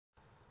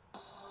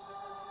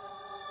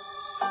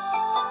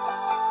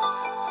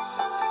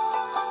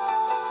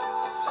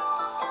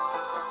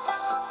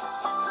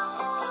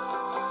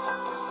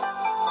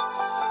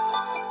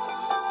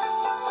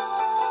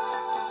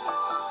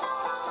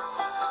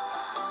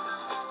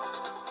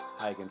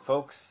Hi again,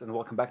 folks, and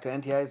welcome back to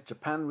NTI's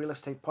Japan Real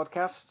Estate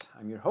Podcast.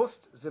 I'm your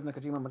host, Ziv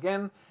Nakajima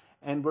again,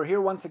 and we're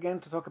here once again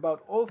to talk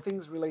about all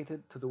things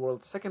related to the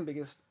world's second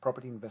biggest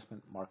property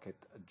investment market,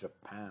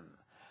 Japan.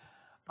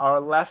 Our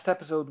last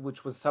episode,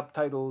 which was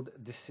subtitled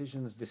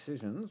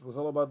Decisions, was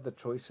all about the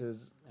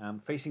choices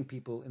facing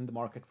people in the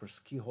market for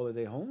ski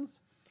holiday homes.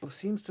 It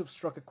seems to have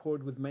struck a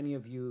chord with many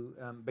of you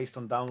based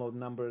on download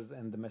numbers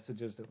and the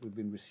messages that we've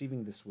been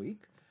receiving this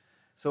week.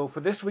 So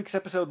for this week's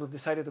episode, we've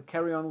decided to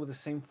carry on with the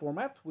same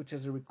format, which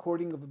is a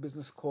recording of a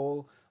business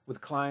call with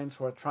clients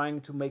who are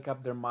trying to make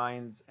up their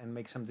minds and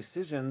make some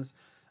decisions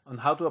on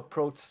how to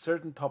approach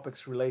certain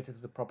topics related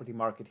to the property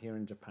market here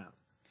in Japan.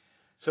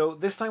 So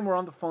this time we're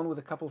on the phone with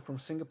a couple from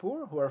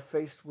Singapore who are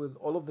faced with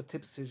all of the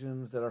tip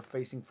decisions that are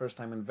facing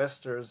first-time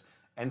investors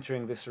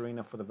entering this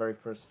arena for the very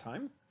first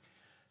time.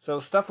 So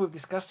stuff we've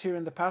discussed here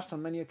in the past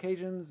on many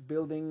occasions: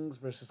 buildings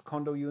versus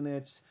condo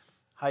units,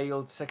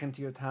 high-yield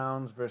second-tier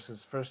towns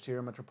versus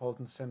first-tier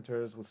metropolitan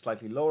centers with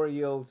slightly lower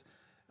yields,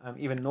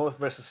 even north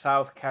versus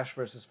south, cash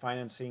versus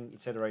financing,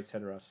 etc.,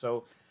 etc.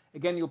 So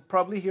again, you'll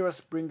probably hear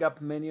us bring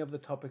up many of the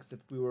topics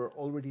that we were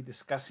already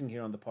discussing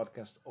here on the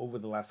podcast over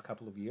the last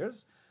couple of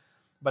years.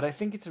 But I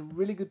think it's a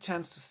really good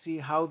chance to see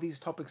how these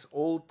topics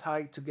all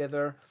tie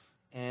together,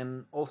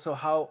 and also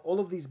how all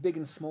of these big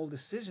and small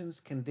decisions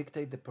can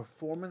dictate the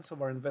performance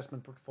of our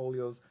investment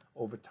portfolios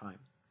over time.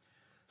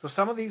 So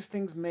some of these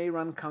things may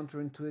run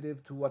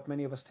counterintuitive to what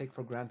many of us take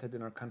for granted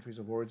in our countries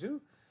of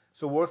origin.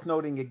 So worth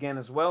noting again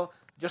as well,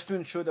 just to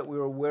ensure that we're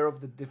aware of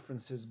the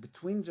differences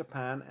between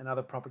Japan and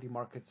other property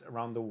markets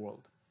around the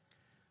world.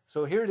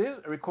 So here it is,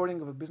 a recording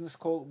of a business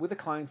call with a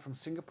client from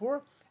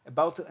Singapore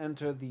about to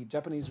enter the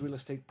Japanese real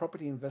estate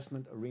property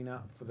investment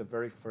arena for the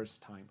very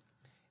first time.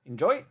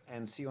 Enjoy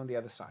and see you on the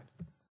other side.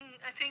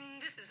 I think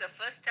this is the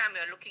first time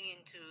we're looking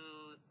into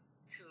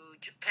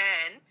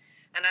Japan.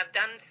 And I've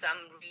done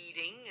some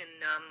reading,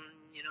 and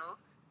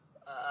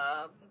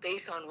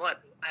based on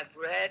what I've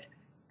read,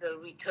 the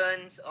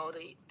returns or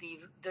the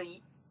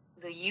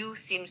yield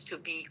seems to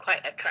be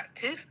quite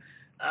attractive.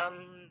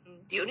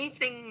 The only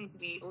thing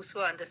we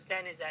also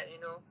understand is that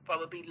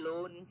probably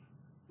loan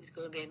is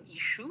going to be an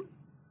issue.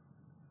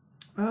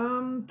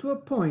 To a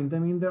point. I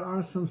mean, there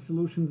are some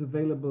solutions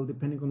available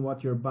depending on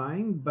what you're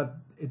buying, but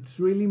it's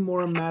really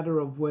more a matter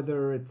of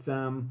whether it's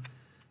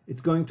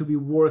going to be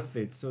worth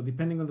it. So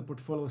depending on the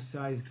portfolio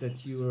size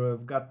that you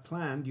have got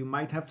planned, you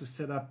might have to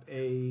set up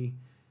a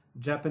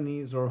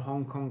Japanese or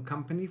Hong Kong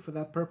company for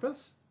that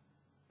purpose.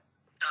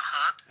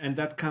 And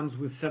that comes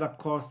with setup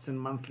costs and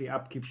monthly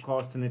upkeep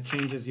costs, and it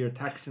changes your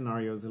tax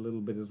scenarios a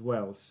little bit as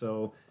well.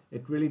 So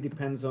it really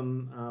depends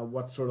on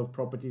what sort of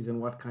properties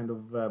and what kind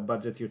of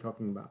budget you're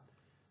talking about.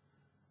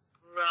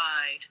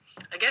 Right.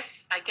 I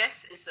guess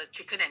it's a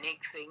chicken and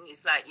egg thing.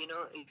 It's like,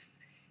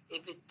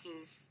 if it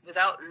is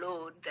without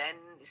loan, then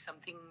it's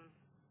something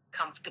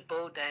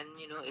comfortable, then,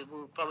 it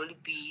will probably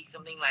be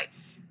something like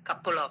a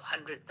couple of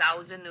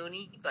 100,000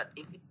 only. But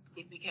if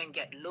we can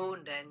get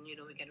loan, then, we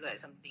can look at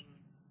something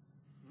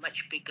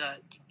much bigger.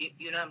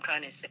 You know what I'm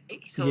trying to say?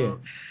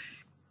 So,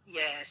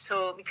 yeah.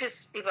 So,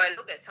 because if I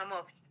look at some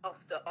of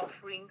the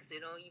offerings,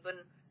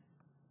 even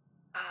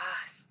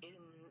in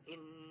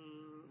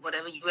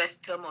whatever US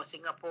term or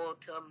Singapore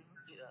term,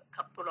 a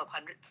couple of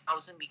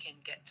 100,000, we can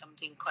get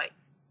something quite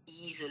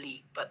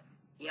easily. But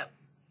yeah,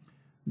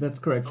 that's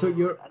correct. So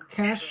your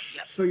cash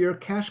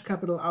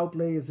capital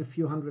outlay is a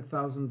few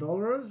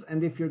 $100,000,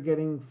 and if you're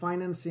getting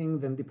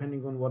financing, then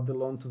depending on what the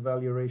loan to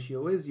value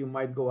ratio is, you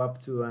might go up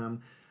to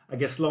I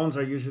guess loans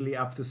are usually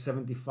up to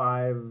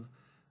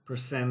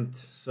 75%,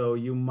 so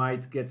you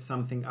might get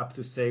something up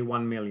to, say,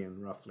 1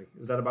 million roughly.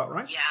 Is that about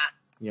right? Yeah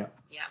 1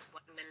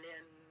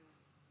 million.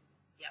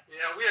 Yeah,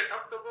 we are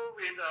comfortable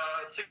with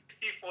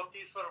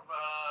 60-40 sort of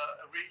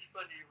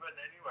arrangement even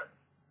anyway.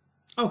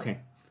 Okay.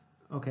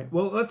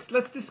 Well,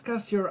 let's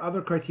discuss your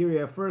other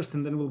criteria first,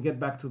 and then we'll get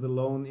back to the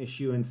loan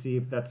issue and see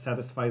if that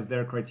satisfies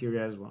their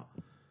criteria as well.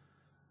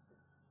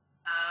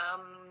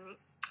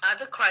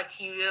 Other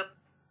criteria,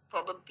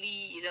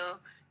 probably,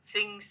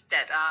 things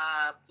that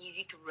are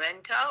easy to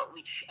rent out,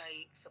 which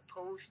I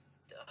suppose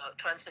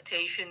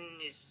transportation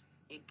is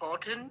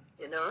important,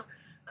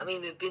 I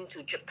mean, we've been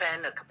to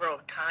Japan a couple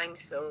of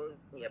times, so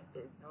we are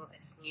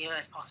as near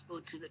as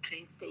possible to the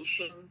train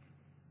station.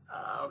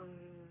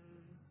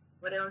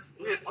 What else?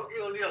 We're talking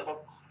only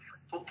about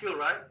Tokyo,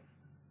 right?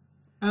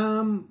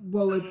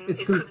 Well,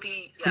 it's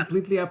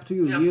completely up to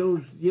you. Yeah.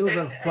 Yields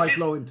are quite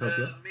low in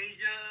Tokyo.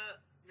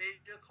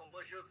 Major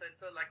commercial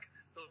center like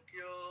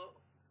Tokyo,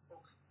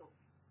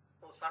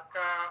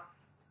 Osaka,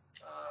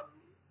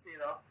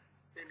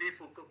 maybe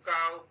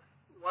Fukuoka,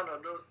 one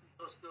of those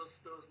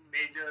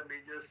major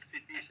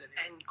cities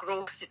and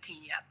growth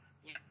city.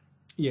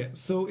 Yeah.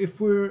 So if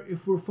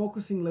we're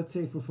focusing, let's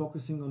say,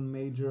 on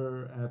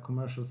major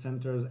commercial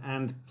centers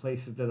and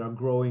places that are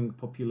growing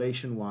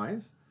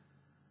population-wise,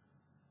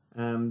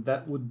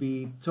 that would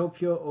be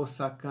Tokyo,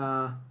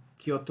 Osaka,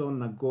 Kyoto,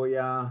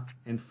 Nagoya,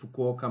 and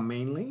Fukuoka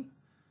mainly.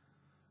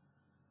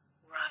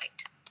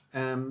 Right.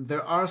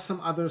 There are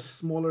some other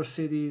smaller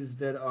cities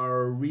that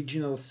are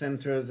regional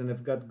centers and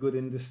have got good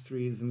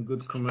industries and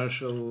good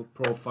commercial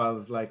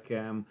profiles, like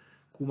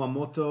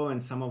Kumamoto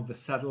and some of the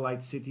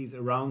satellite cities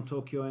around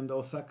Tokyo and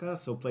Osaka.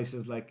 So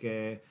places like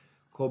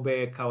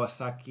Kobe,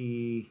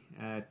 Kawasaki,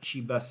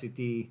 Chiba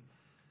City,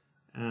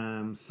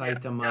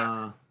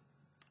 Saitama.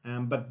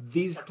 But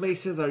these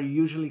places are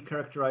usually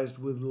characterized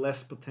with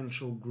less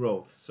potential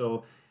growth.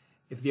 So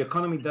if the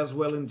economy does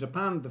well in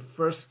Japan, the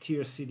first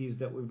tier cities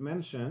that we've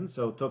mentioned,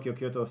 so Tokyo,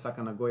 Kyoto,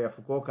 Osaka, Nagoya,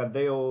 Fukuoka,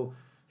 they all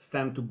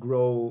stand to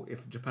grow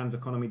if Japan's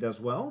economy does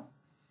well.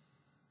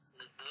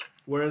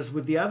 Whereas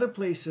with the other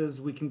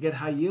places, we can get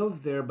high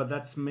yields there, but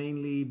that's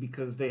mainly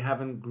because they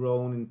haven't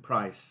grown in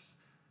price,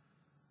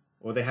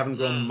 or they haven't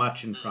grown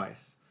much in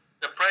price.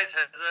 The price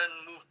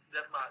hasn't moved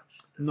that much.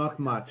 Not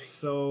much.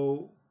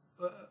 So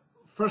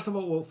first of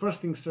all, well,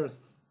 first things first,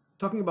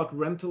 talking about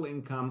rental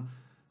income.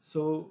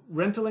 So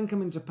rental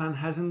income in Japan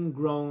hasn't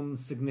grown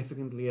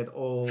significantly at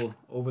all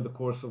over the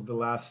course of the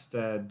last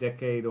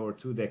decade or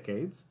 2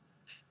 decades.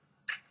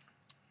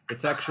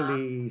 It's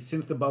actually,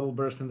 since the bubble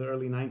burst in the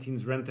early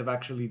 19s,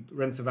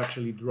 rents have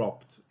actually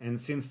dropped. And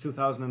since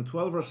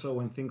 2012 or so,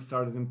 when things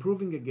started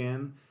improving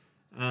again,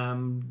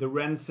 the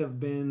rents have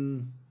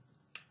been,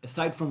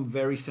 aside from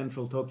very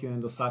central Tokyo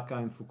and Osaka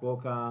and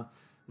Fukuoka,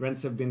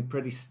 rents have been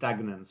pretty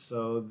stagnant.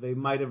 So they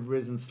might have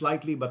risen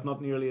slightly, but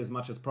not nearly as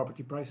much as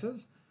property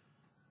prices.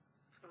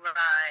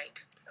 Right.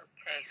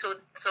 Okay. So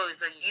it's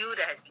the yield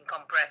that has been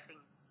compressing.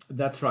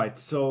 That's right.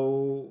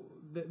 So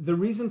the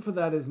reason for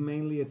that is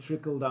mainly a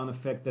trickle-down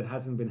effect that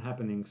hasn't been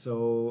happening.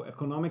 So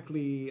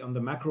economically, on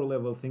the macro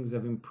level, things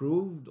have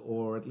improved,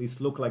 or at least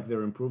look like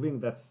they're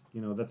improving. That's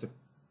a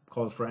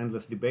cause for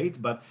endless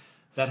debate, but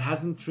that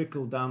hasn't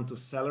trickled down to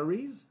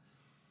salaries.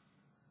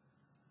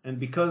 And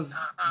because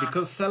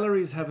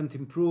salaries haven't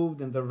improved,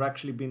 and there have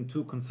actually been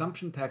 2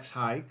 consumption tax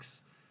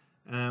hikes,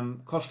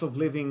 cost of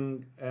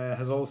living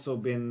has also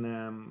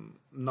been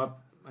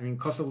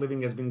cost of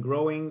living has been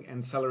growing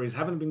and salaries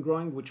haven't been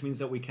growing, which means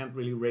that we can't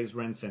really raise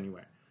rents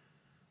anywhere.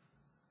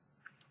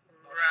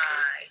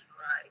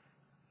 Right.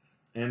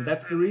 And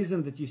that's the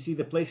reason that you see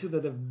the places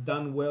that have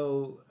done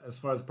well as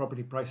far as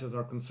property prices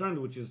are concerned,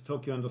 which is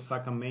Tokyo and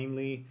Osaka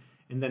mainly,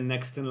 and then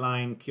next in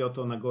line,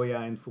 Kyoto, Nagoya,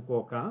 and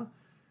Fukuoka.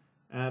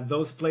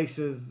 Those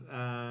places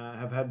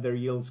have had their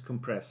yields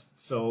compressed.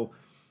 So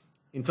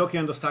in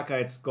Tokyo and Osaka,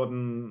 it's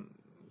gotten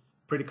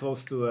pretty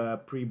close to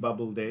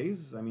pre-bubble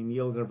days. I mean,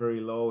 yields are very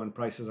low and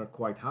prices are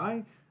quite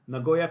high.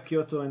 Nagoya,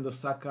 Kyoto, and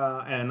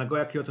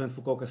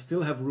Fukuoka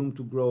still have room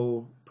to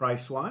grow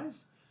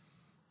price-wise.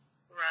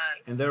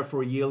 Right. And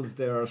therefore, yields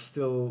there are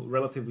still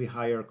relatively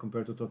higher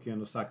compared to Tokyo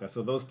and Osaka.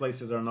 So those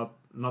places are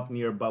not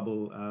near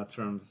bubble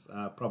terms,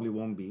 probably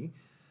won't be.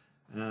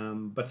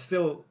 But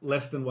still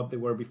less than what they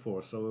were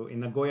before. So in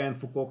Nagoya and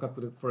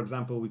Fukuoka, for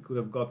example, we could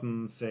have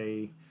gotten,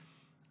 say,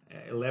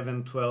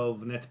 11,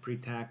 12 net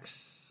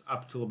pre-tax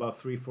up to about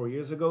 3-4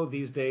 years ago.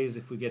 These days,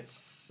 if we get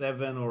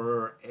 7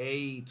 or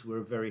 8,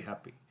 we're very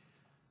happy.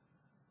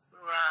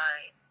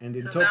 Right. And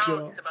in so Tokyo,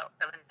 now it's about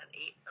 7 and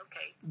 8.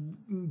 Okay.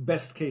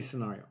 Best case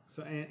scenario.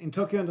 So in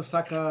Tokyo and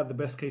Osaka, the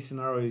best case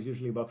scenario is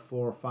usually about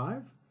 4 or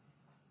 5.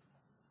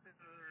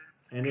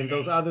 And in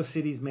those other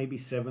cities, maybe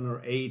 7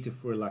 or 8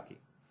 if we're lucky.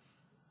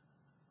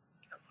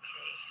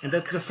 And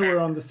that's just so we're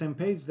on the same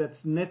page.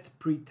 That's net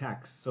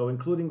pre-tax, so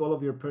including all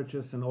of your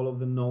purchase and all of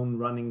the known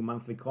running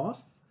monthly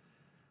costs,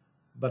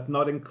 but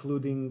not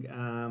including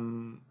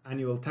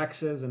annual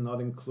taxes and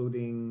not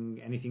including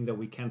anything that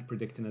we can't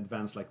predict in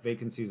advance, like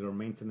vacancies or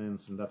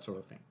maintenance and that sort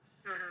of thing.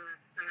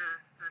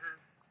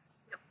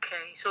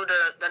 Okay, so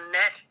the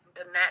net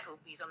will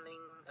be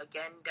something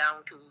again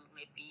down to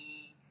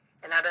maybe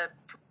another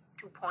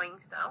 2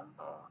 points down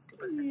or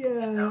 2%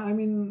 Yeah, down? I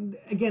mean,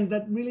 again,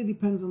 that really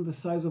depends on the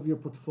size of your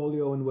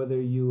portfolio and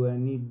whether you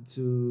need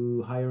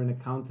to hire an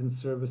accountant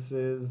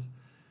services,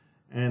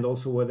 and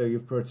also whether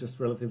you've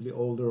purchased relatively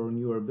older or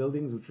newer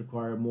buildings which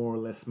require more or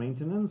less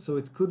maintenance. So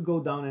it could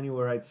go down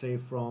anywhere, I'd say,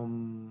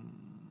 from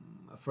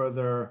a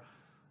further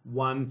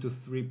 1 to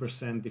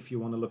 3% if you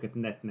want to look at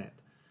net.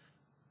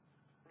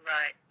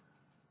 Right.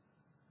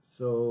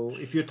 So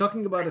if you're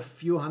talking about a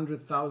few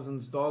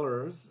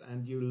 $100,000s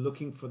and you're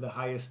looking for the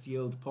highest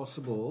yield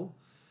possible,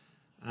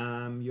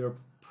 you're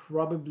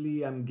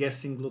probably, I'm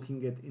guessing,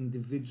 looking at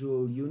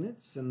individual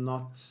units and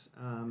not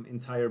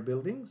entire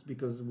buildings,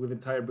 because with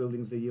entire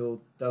buildings the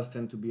yield does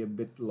tend to be a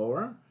bit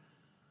lower.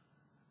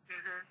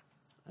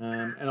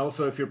 And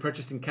also, if you're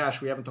purchasing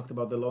cash, we haven't talked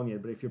about the loan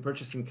yet, but if you're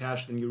purchasing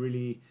cash, then you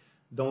really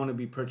don't want to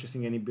be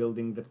purchasing any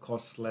building that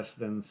costs less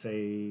than,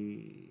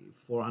 say,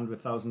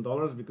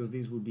 $400,000, because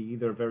these would be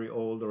either very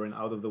old or in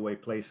out-of-the-way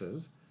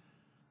places.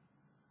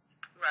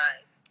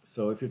 Right.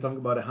 So if you're talking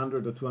about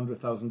 $100,000 or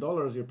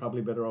 $200,000, you're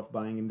probably better off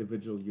buying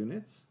individual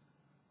units.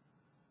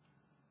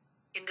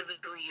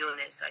 Individual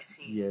units, I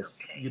see. Yes.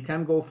 Okay. You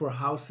can go for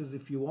houses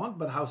if you want,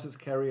 but houses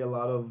carry a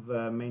lot of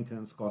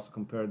maintenance costs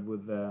compared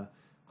with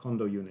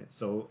condo units.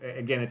 So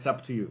again, it's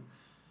up to you.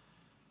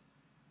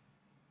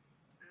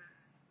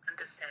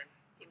 Understand.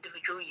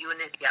 Individual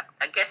units, yeah.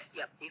 I guess,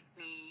 yeah. If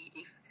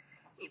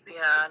if you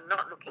are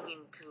not looking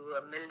into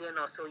 $1 million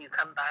or so, you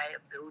can buy a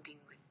building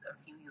with a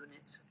few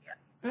units.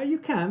 Yeah. You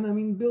can. I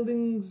mean,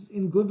 buildings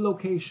in good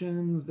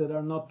locations that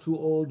are not too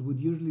old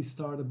would usually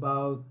start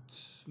about,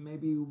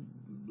 maybe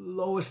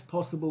lowest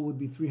possible would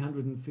be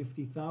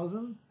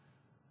 350,000.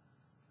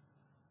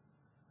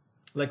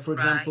 Like, for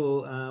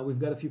example, we've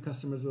got a few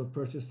customers who have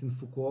purchased in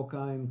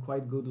Fukuoka in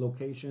quite good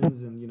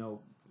locations, and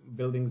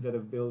buildings that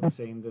have built,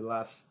 say, in the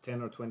last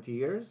 10 or 20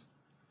 years.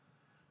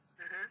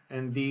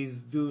 And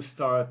these do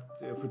start,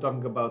 if we're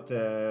talking about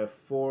a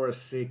 4,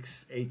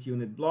 6, 8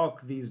 unit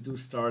block, these do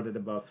start at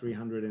about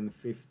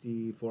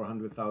 $350,000,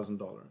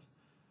 $400,000.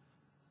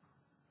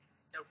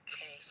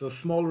 Okay. So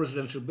small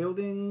residential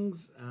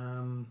buildings,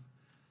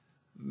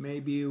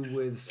 maybe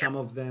with some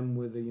of them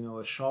with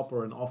a shop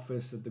or an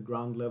office at the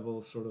ground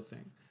level sort of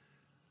thing.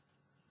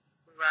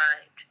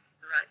 Right.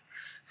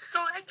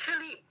 So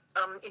actually,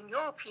 in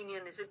your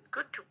opinion, is it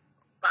good to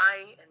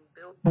buy and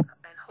build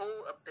and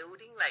hold a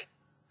building like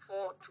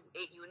 4 to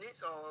 8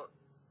 units, or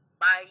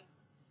buy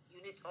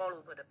units all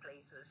over the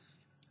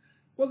places?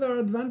 Well, there are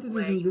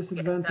advantages and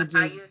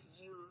disadvantages.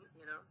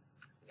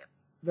 Yep.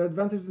 There are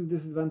advantages and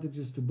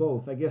disadvantages to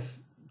both. I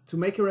guess to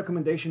make a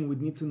recommendation,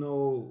 we'd need to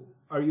know,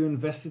 are you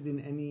invested in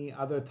any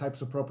other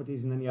types of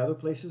properties in any other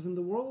places in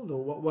the world?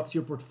 Or what's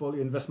your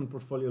investment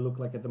portfolio look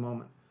like at the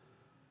moment?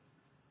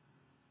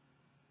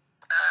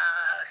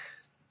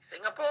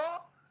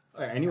 Singapore.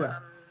 Anyway.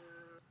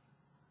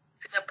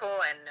 Singapore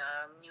and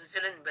New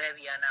Zealand, where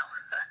we are now.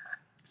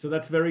 So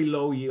that's very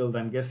low yield,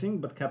 I'm guessing,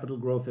 but capital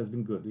growth has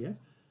been good, yes?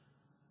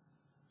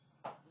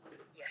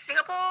 Yeah,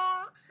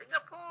 Singapore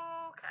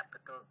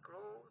capital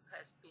growth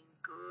has been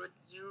good.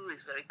 Yield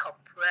is very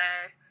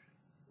compressed.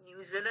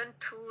 New Zealand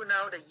too.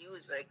 Now the yield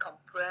is very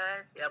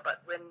compressed. Yeah,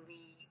 but when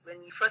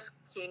we first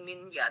came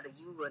in, the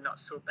yield were not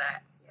so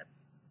bad. Yep.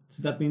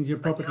 So that means your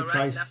property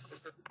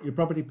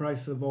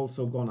price have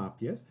also gone up,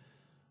 yes?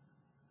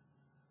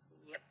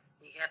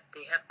 Yep,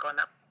 they have gone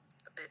up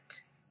a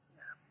bit.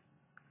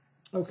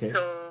 Yeah. Okay.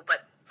 So,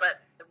 but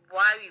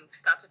why we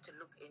started to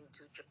look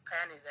into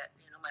Japan is that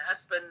my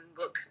husband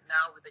works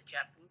now with a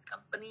Japanese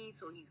company,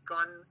 so he's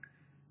gone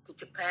to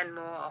Japan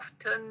more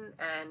often,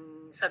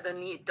 and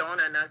suddenly it dawned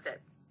on us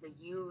that the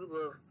yield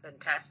were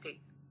fantastic.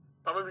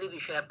 Probably we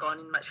should have gone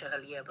in much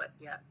earlier, but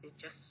we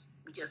just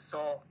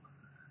saw.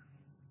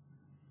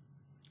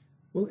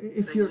 Well,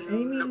 if you're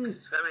aiming,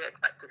 looks very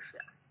attractive.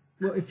 Yeah.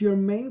 Well, if your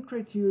main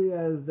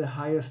criteria is the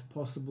highest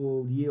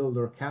possible yield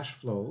or cash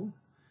flow,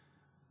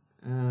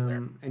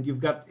 and you've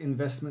got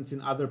investments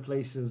in other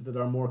places that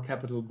are more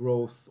capital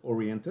growth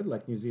oriented,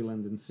 like New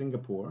Zealand and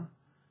Singapore,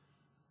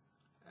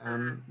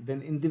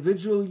 then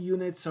individual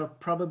units are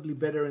probably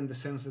better in the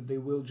sense that they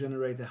will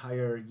generate a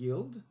higher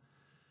yield.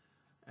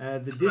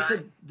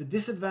 The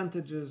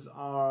disadvantages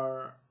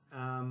are,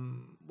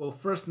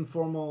 first and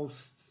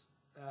foremost,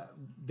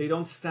 they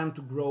don't stand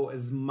to grow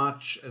as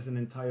much as an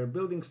entire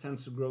building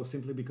stands to grow,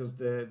 simply because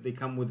they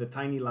come with a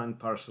tiny land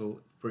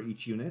parcel for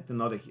each unit and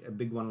not a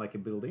big one like a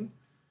building.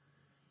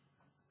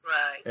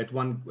 Right.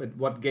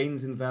 What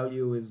gains in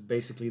value is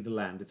basically the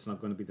land. It's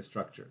not going to be the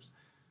structures.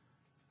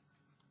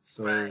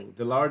 So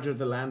the larger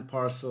the land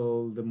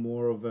parcel, the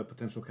more of a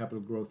potential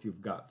capital growth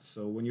you've got.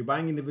 So when you're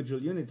buying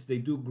individual units, they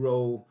do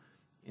grow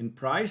in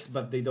price,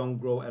 but they don't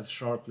grow as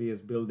sharply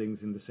as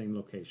buildings in the same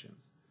locations.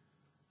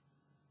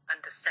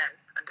 Understand.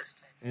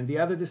 And the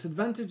other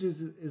disadvantage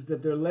is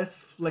that they're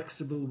less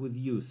flexible with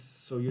use.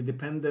 So you're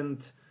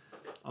dependent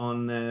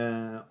on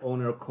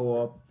owner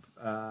co-op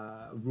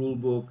rule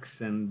books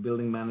and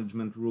building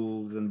management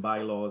rules and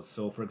bylaws.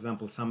 So, for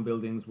example, some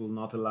buildings will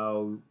not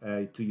allow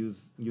to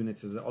use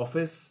units as an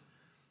office.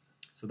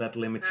 So that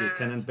limits your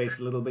tenant base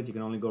a little bit. You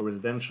can only go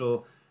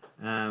residential.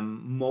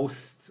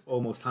 Almost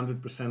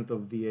 100%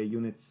 of the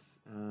units,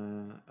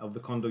 of the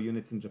condo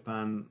units in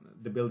Japan,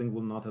 the building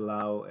will not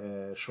allow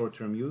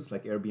short-term use,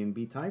 like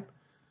Airbnb type.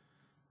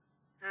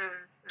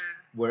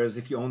 Whereas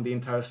if you own the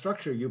entire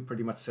structure, you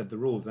pretty much set the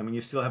rules. I mean, you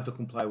still have to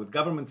comply with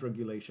government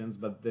regulations,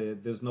 but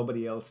there's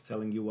nobody else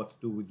telling you what to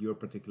do with your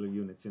particular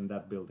units in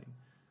that building.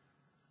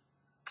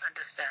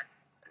 Understand.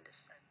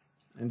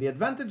 And the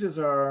advantages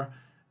are,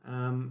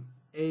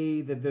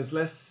 that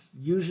there's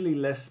usually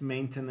less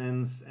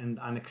maintenance and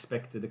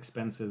unexpected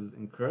expenses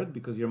incurred,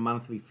 because your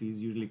monthly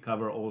fees usually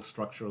cover all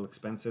structural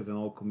expenses and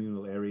all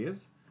communal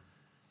areas.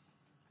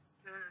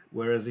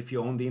 Whereas if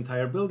you own the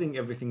entire building,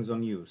 everything's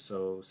on you.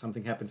 So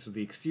something happens to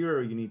the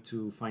exterior, you need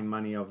to find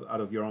money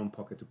out of your own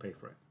pocket to pay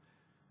for it.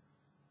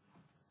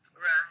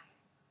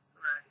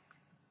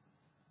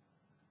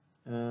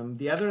 Right.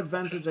 The other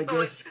advantage, I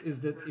guess,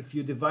 is that if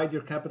you divide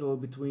your capital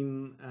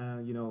between,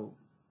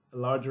 a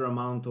larger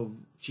amount of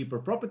cheaper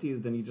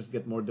properties, then you just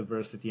get more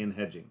diversity and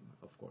hedging,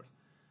 of course.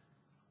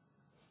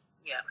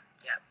 Yeah.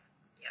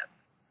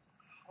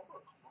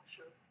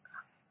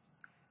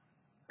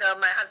 No,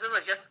 my husband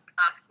was just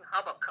asking, how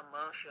about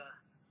commercial?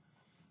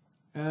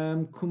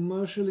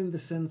 Commercial in the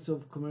sense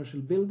of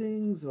commercial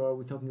buildings, or are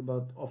we talking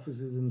about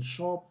offices and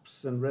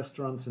shops and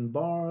restaurants and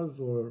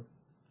bars, or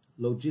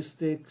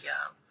logistics?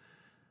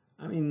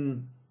 Yeah. I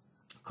mean,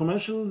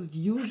 Commercials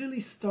usually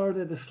start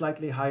at a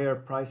slightly higher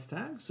price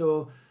tag.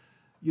 So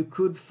you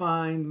could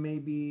find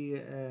maybe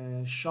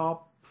a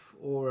shop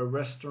or a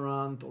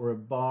restaurant or a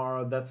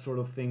bar, that sort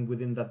of thing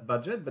within that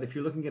budget. But if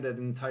you're looking at an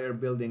entire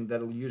building,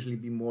 that'll usually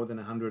be more than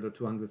 $100,000 or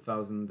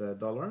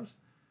 $200,000.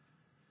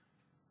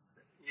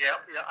 Yeah,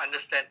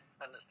 understand.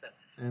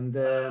 And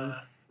No,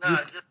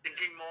 I'm just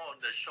thinking more on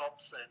the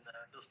shops and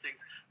those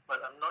things,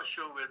 but I'm not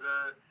sure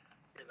whether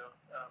the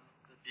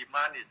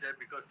demand is there,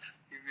 because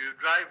if you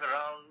drive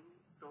around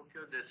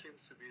Tokyo, there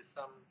seems to be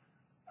some,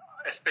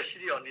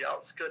 especially on the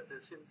outskirts,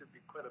 there seems to be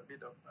quite a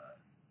bit of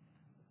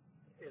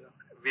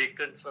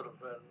vacant sort of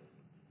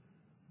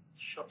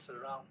shops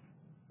around.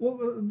 well,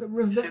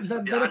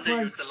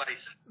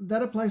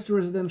 that applies to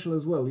residential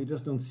as well. You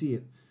just don't see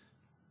it.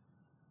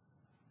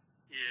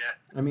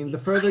 Yeah. I mean, the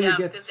further you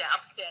get, because they're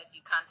upstairs,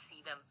 you can't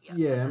see them.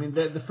 yeah, I mean,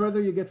 the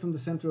further you get from the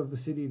center of the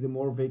city, the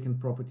more vacant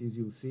properties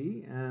you'll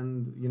see.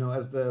 And,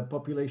 as the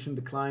population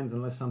declines,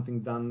 unless something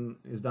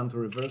is done to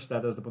reverse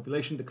that, as the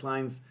population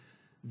declines,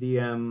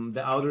 the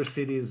outer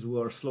cities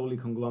are slowly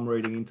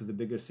conglomerating into the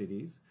bigger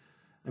cities.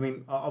 I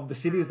mean, of the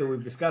cities that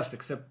we've discussed,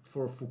 except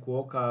for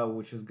Fukuoka,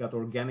 which has got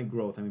organic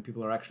growth, I mean,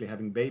 people are actually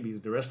having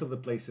babies. The rest of the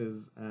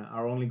places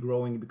are only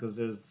growing because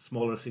there's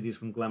smaller cities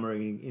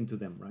conglomerating into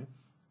them, right?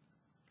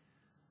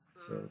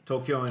 So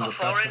Tokyo and the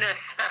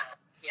foreigners.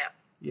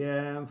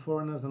 Yeah,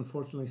 foreigners,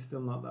 unfortunately,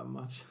 still not that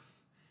much.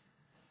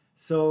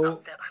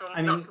 So,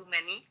 not so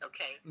many.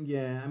 Okay.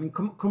 Yeah, I mean,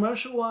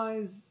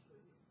 commercial-wise,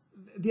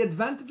 the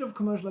advantage of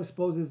commercial, I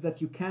suppose, is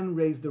that you can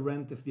raise the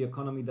rent if the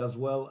economy does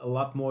well a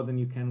lot more than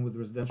you can with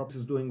residential. If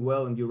it's doing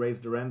well and you raise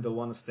the rent, they'll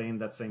want to stay in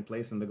that same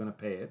place and they're going to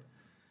pay it.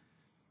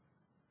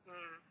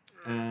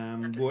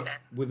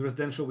 With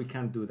residential, we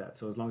can't do that.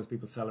 So as long as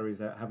people's salaries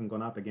haven't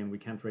gone up, again, we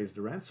can't raise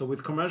the rent. So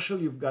with commercial,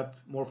 you've got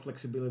more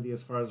flexibility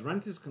as far as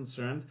rent is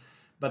concerned.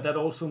 But that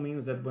also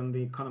means that when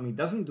the economy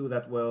doesn't do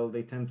that well,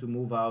 they tend to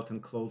move out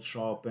and close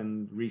shop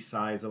and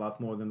resize a lot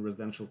more than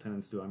residential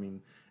tenants do. I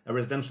mean, a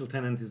residential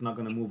tenant is not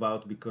going to move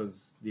out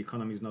because the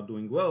economy is not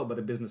doing well, but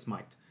a business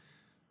might.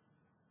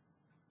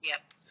 Yep.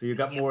 So you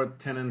got more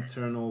tenant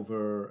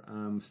turnover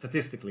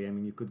statistically. I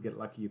mean, you could get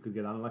lucky, you could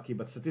get unlucky,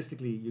 but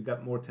statistically, you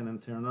got more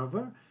tenant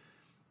turnover.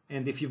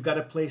 And if you've got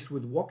a place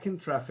with walk-in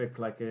traffic,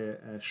 like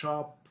a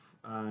shop,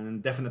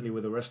 and definitely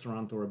with a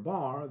restaurant or a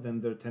bar,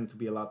 then there tend to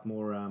be a lot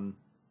more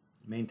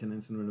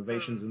maintenance and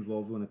renovations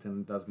involved when a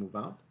tenant does move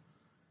out.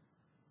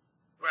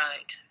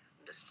 Right.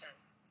 Understand.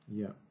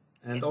 Yeah.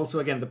 And also,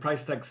 again, the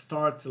price tag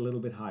starts a little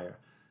bit higher.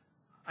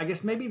 I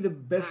guess maybe the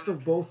best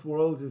of both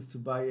worlds is to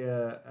buy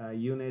a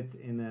unit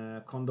in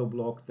a condo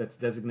block that's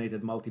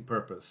designated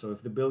multi-purpose. So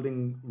if the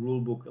building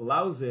rule book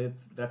allows it,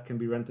 that can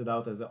be rented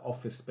out as an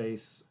office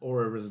space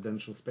or a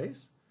residential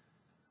space.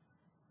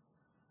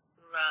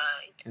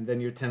 Right. And then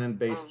your tenant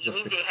base you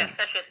mean they have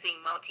such a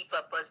thing,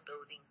 multi-purpose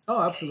building?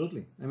 Oh,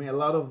 absolutely. I mean, a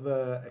lot of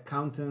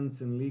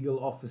accountants and legal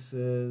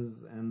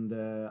offices and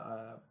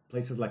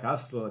places like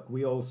us, like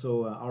we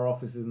also, our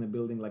office is in a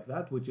building like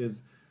that, which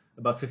is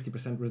about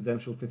 50%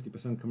 residential,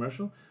 50%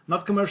 commercial.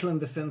 Not commercial in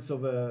the sense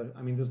of,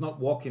 I mean, there's not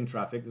walk-in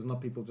traffic. There's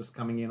not people just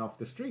coming in off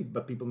the street,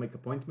 but people make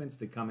appointments.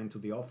 They come into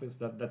the office.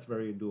 That's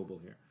very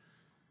doable here.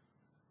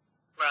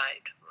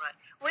 Right.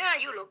 Where are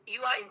you?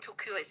 You are in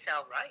Tokyo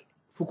itself, right?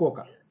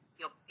 Fukuoka.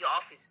 Your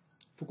office?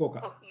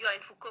 Fukuoka. Oh, you are in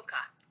Fukuoka?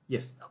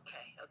 Yes.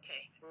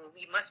 Okay. Well,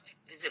 we must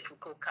visit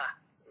Fukuoka.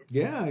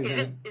 Yeah. Is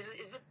it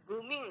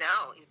booming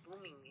now? It's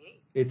booming, eh?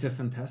 It's a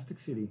fantastic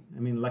city. I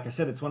mean, like I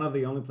said, it's one of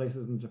the only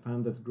places in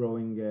Japan that's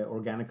growing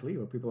organically,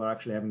 where people are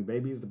actually having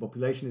babies. The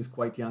population is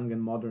quite young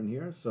and modern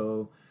here,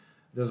 so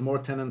there's more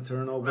tenant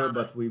turnover,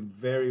 but we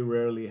very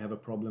rarely have a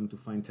problem to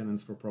find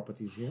tenants for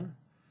properties here.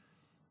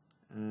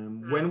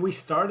 When we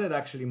started,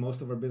 actually,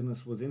 most of our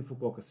business was in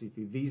Fukuoka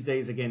City. These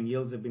days, again,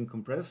 yields have been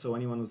compressed, so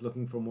anyone who's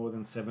looking for more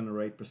than 7 or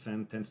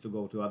 8% tends to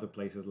go to other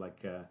places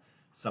like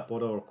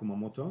Sapporo or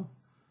Kumamoto.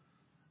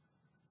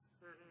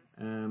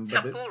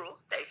 Sapporo,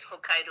 that is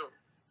Hokkaido.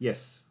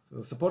 Yes. So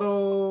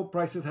Sapporo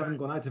prices haven't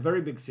gone out. It's a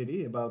very big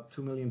city, about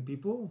 2 million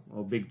people,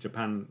 or big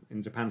Japan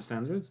in Japan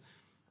standards.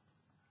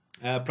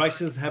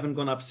 Prices haven't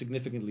gone up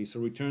significantly, so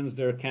returns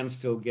there can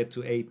still get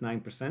to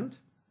 8-9%.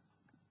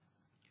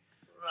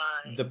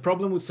 Right. The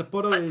problem with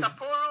Sapporo is...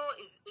 Sapporo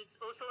is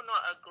also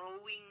not a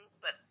growing,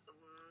 but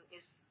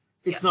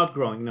It's not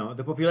growing, no.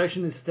 The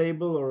population is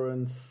stable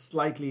or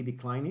slightly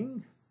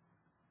declining.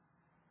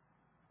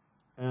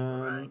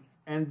 Right.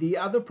 And the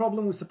other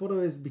problem with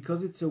Sapporo is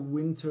because it's a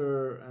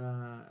winter,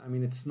 I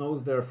mean, it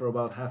snows there for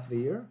about half the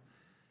year.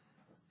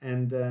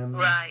 And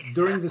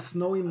during the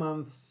snowy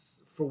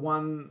months, for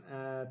one,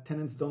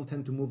 tenants don't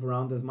tend to move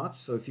around as much.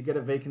 So if you get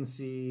a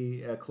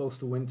vacancy close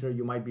to winter,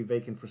 you might be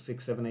vacant for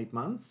 6, 7, 8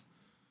 months.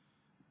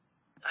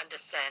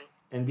 Understand.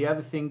 And the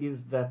other thing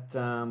is that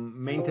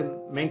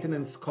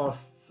maintenance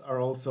costs are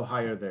also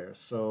higher there.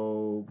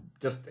 So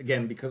just,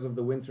 again, because of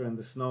the winter and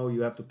the snow,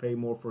 you have to pay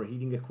more for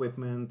heating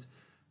equipment.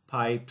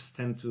 Pipes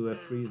tend to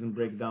freeze and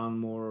break down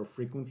more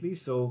frequently.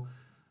 So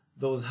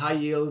those high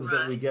yields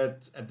that we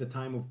get at the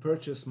time of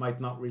purchase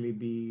might not really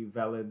be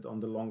valid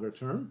on the longer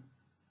term.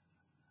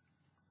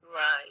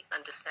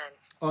 Understand.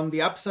 On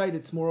the upside,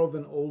 it's more of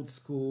an old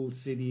school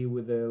city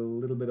with a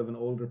little bit of an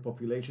older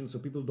population, so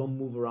people don't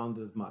move around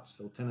as much.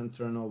 So tenant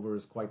turnover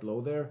is quite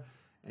low there,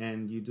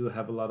 and you do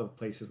have a lot of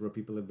places where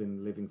people have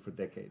been living for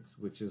decades,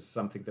 which is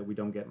something that we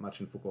don't get much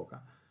in Fukuoka.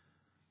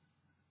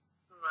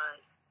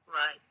 Right,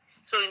 right.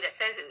 So in that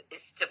sense,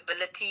 it's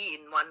stability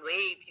in one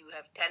way. If you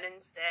have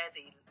tenants there,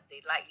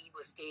 they likely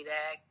will stay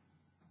there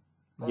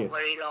for Yes.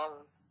 very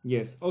long.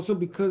 Yes, also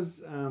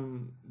because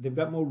they've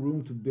got more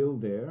room to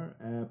build there,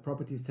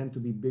 properties tend to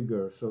be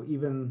bigger. So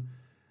even,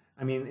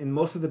 I mean, in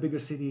most of the bigger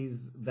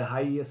cities, the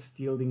highest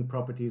yielding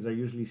properties are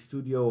usually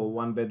studio or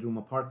one-bedroom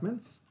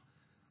apartments.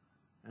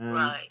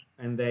 Right.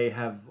 And they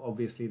have,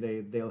 obviously,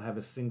 they'll have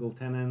a single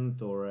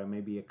tenant or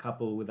maybe a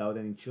couple without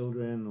any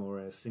children or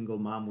a single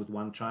mom with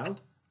one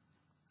child.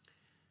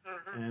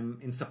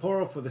 In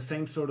Sapporo, for the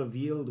same sort of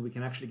yield, we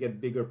can actually get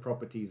bigger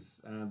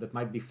properties that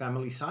might be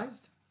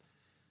family-sized.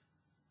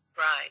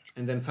 Right.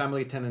 And then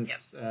family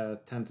tenants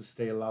tend to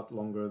stay a lot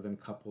longer than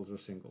couples or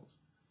singles.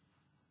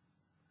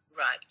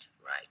 Right,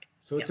 right.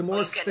 So it's a Or more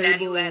you can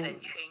stable. value add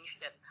and change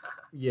them.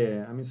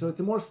 Yeah, I mean, so it's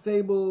a more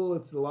stable.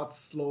 It's a lot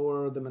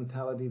slower, the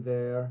mentality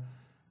there.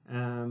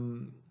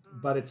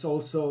 But it's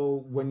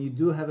also when you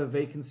do have a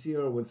vacancy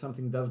or when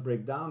something does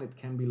break down, it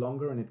can be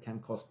longer and it can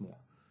cost more.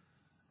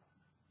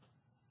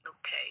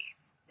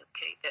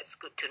 Okay, that's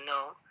good to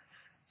know.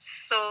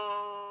 So,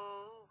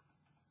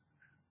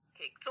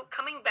 so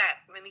coming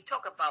back, when we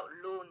talk about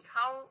loans,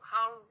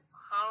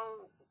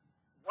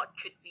 what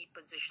should we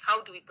position?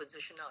 How do we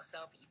position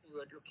ourselves if we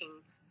were looking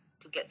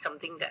to get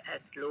something that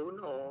has loan,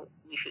 or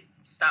we should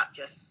start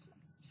just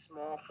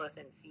small first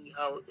and see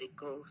how it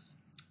grows?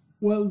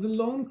 Well, the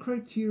loan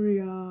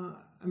criteria,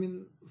 I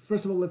mean,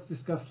 first of all, let's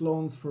discuss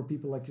loans for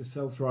people like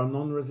yourselves who are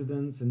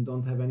non-residents and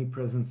don't have any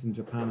presence in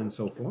Japan and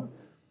so forth.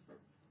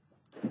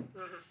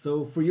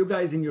 So for you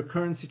guys in your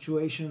current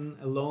situation,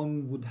 a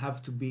loan would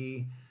have to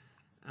be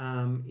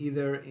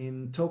either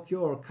in Tokyo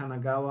or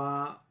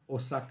Kanagawa,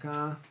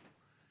 Osaka,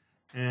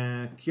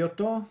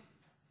 Kyoto,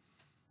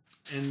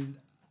 and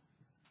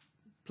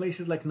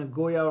places like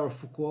Nagoya or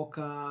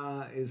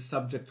Fukuoka is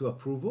subject to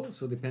approval,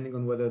 so depending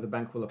on whether the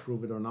bank will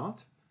approve it or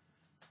not.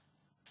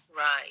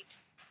 Right.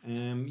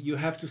 You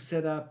have to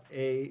set up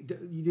do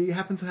you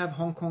happen to have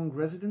Hong Kong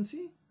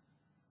residency?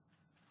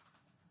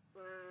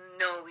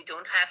 No, we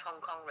don't have Hong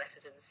Kong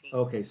residency.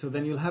 Okay, so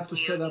then you'll have to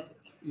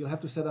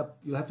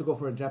go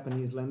for a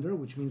Japanese lender,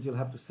 which means you'll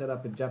have to set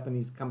up a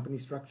Japanese company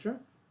structure.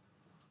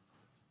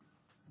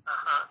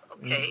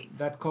 Okay.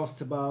 That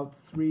costs about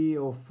 $3,000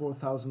 or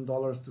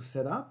 $4,000 to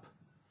set up.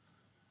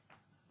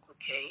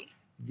 Okay.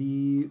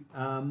 The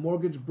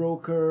mortgage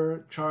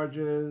broker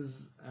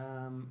charges,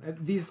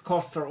 these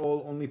costs are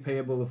all only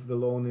payable if the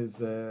loan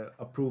is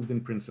approved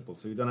in principle.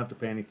 So you don't have to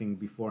pay anything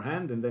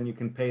beforehand, and then you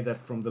can pay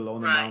that from the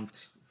loan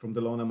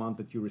amount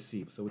that you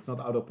receive. So it's not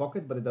out of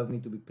pocket, but it does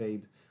need to be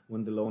paid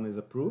when the loan is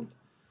approved.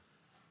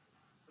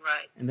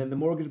 Right. And then the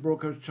mortgage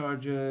broker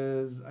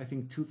charges, I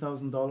think,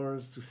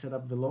 $2,000 to set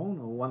up the loan,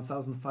 or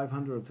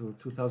 $1,500 to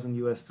 $2,000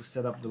 US to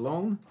set up the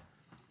loan.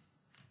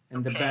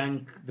 And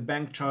the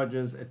bank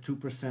charges a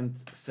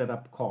 2%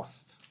 setup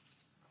cost.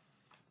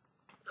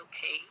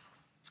 Okay.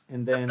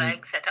 And then the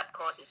bank setup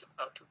cost is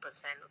about 2%.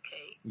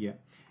 Okay. yeah,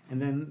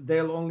 and then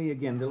they'll only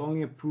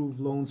approve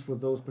loans for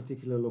those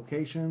particular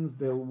locations.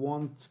 They'll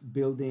want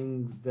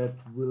buildings that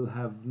will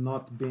have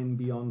not been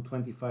beyond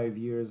 25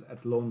 years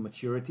at loan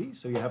maturity.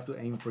 So you have to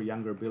aim for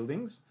younger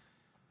buildings.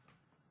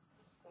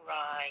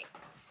 Right.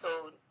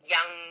 So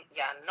young,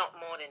 not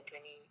more than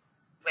 20.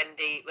 When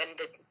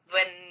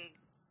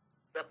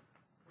the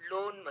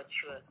loan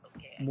matures.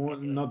 Okay.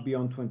 Not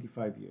beyond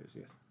 25 years.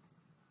 Yes.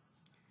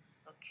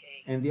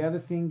 Okay. And the other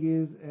thing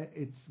is,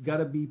 it's got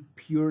to be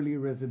purely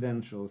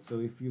residential. So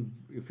if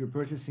you're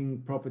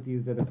purchasing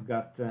properties that have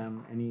got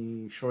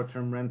any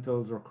short-term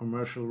rentals or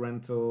commercial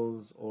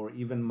rentals or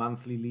even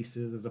monthly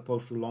leases as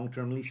opposed to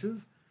long-term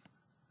leases,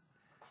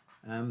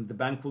 the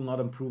bank will not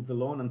approve the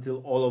loan until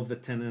all of the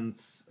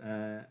tenants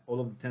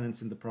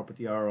in the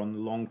property are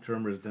on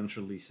long-term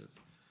residential leases.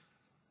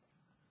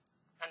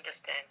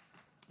 Understand.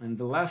 And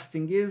the last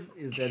thing is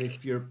that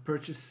if you're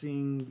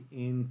purchasing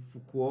in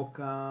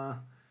Fukuoka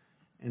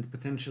and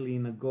potentially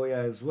in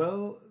Nagoya as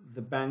well,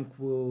 the bank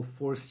will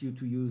force you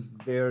to use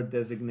their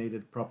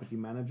designated property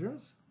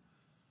managers,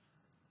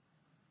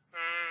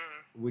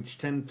 which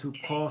tend to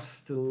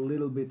cost a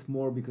little bit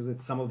more because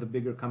it's some of the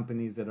bigger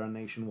companies that are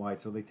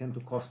nationwide. So they tend to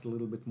cost a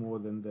little bit more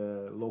than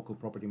the local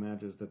property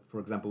managers that,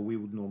 for example, we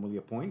would normally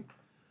appoint.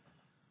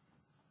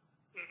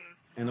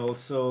 And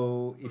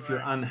also, if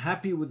you're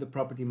unhappy with the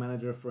property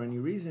manager for any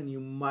reason,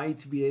 you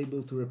might be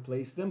able to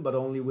replace them, but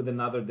only with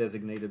another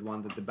designated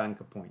one that the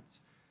bank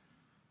appoints.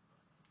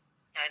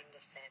 I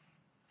understand.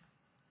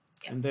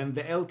 Yeah. And then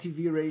the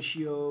LTV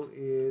ratio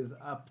is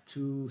up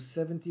to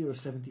 70 or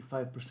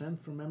 75%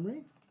 from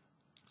memory.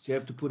 So you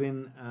have to put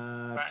in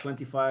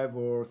 25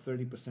 or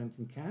 30%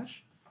 in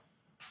cash.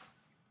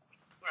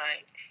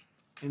 Right.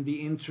 And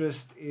the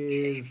interest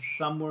is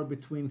somewhere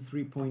between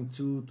 3.2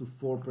 to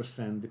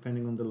 4%,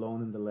 depending on the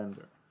loan and the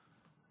lender.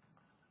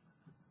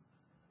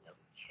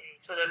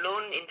 So the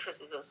loan interest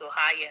is also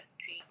higher,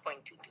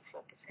 3.2 to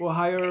 4%. Well,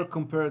 higher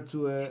compared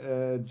to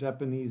a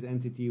Japanese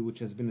entity which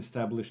has been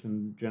established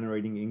and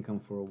generating income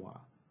for a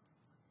while.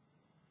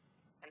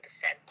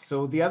 Understand.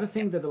 So the other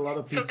thing that a lot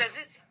of people... So does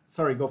it...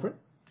 Sorry, go for it.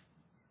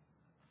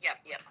 Yeah.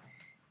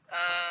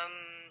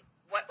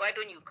 Why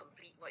don't you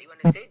complete what you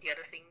want to say? The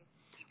other thing...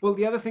 Well,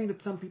 the other thing that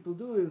some people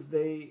do is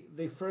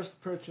they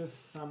first purchase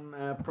some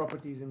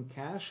properties in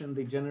cash and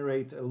they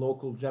generate a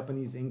local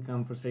Japanese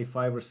income for, say,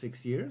 5 or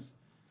 6 years.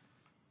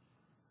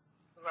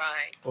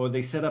 Right. Or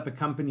they set up a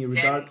company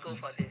Then go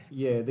for this.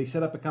 Yeah, they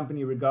set up a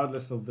company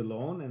regardless of the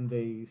loan, and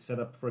they set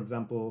up, for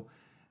example,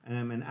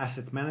 an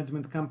asset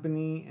management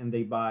company, and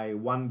they buy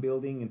one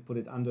building and put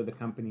it under the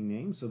company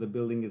name. So the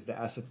building is the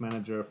asset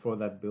manager for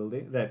that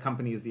building. The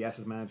company is the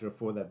asset manager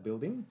for that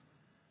building.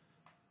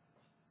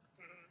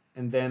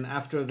 And then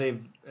after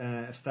they've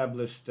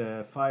established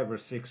 5 or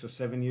 6 or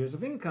 7 years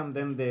of income,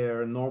 then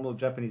they're a normal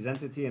Japanese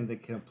entity and they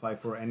can apply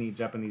for any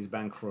Japanese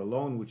bank for a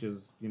loan, which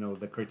is,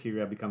 the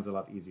criteria becomes a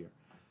lot easier.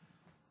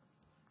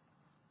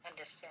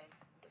 Understand.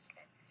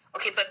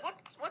 Okay, but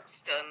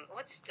what's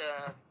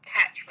the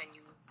catch when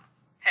you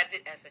have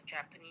it as a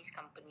Japanese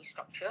company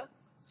structure?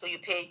 So you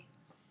pay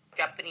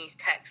Japanese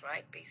tax,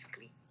 right?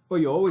 Basically. Well,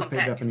 you always pay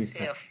Compared to, Japanese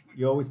say, tax.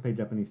 You always pay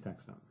Japanese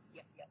tax now.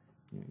 Yeah.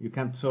 Yeah, you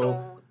can't.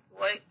 So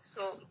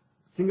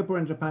Singapore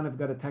and Japan have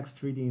got a tax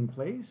treaty in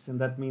place,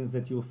 and that means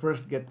that you'll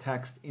first get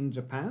taxed in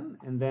Japan,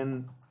 and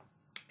then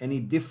any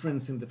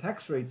difference in the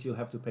tax rates you'll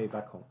have to pay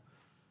back home.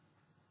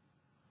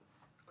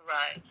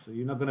 Right. So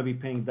you're not going to be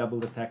paying double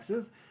the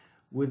taxes.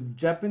 With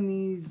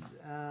Japanese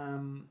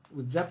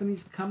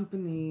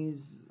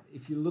companies,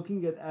 if you're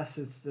looking at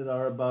assets that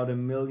are about $1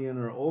 million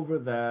or over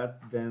that,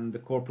 then the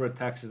corporate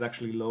tax is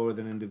actually lower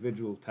than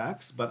individual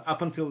tax. But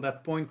up until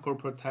that point,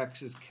 corporate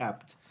tax is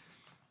capped.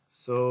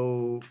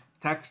 So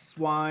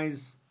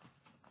tax-wise,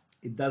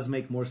 it does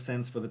make more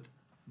sense for the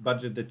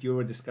budget that you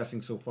were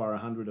discussing so far,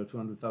 $100,000 or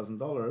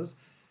 $200,000.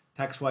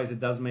 Tax-wise, it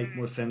does make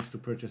more sense to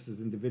purchase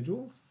as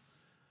individuals.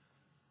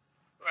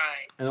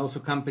 Right. And also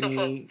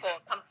company... So for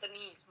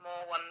company, it's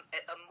more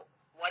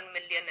 1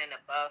 million and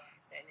above.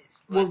 Then it's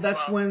well,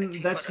 that's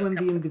when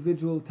the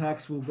individual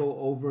tax will go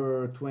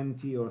over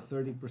 20 or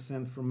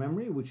 30% from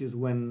memory, which is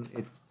when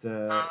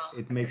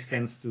it makes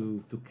sense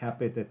to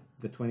cap it at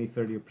the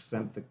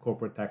 20-30% the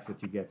corporate tax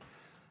that you get.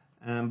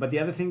 But the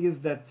other thing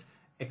is that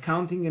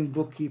accounting and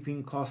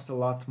bookkeeping cost a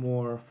lot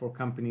more for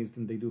companies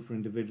than they do for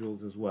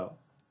individuals as well.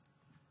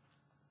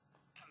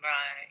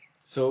 Right.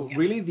 So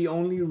really the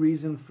only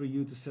reason for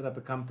you to set up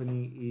a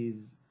company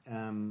is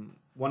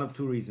one of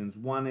two reasons.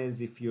 One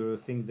is if you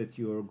think that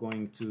you're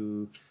going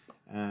to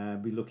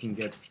be looking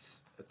at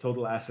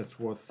total assets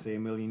worth, say,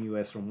 $1 million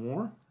US or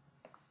more,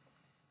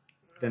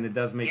 then it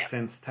does make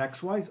sense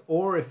tax-wise.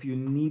 Or if you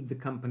need the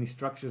company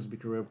structures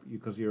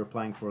because you're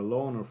applying for a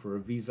loan or for a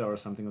visa or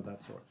something of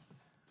that sort.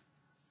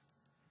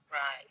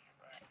 Right.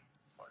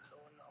 For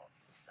loan or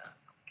visa.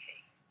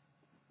 Okay.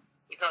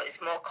 If not,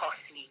 it's more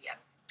costly,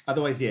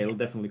 Otherwise, it'll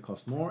definitely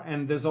cost more.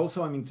 And there's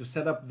also, to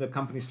set up the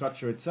company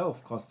structure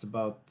itself costs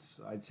about,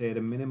 I'd say at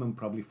a minimum,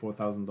 probably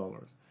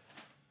 $4,000.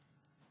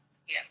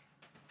 Yeah,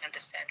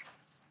 understand.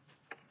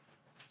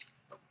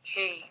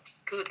 Okay,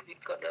 good.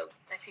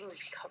 I think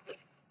we've covered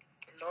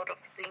a lot of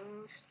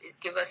things. It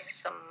give us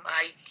some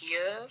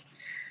idea.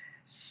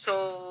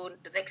 So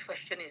the next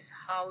question is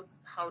how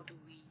do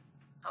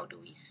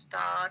we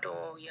start,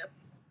 or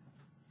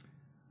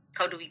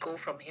how do we go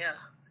from here?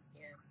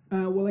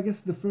 Well, I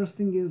guess the first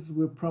thing is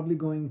we're probably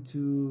going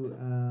to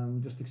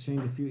just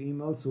exchange a few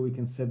emails so we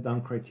can set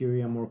down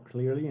criteria more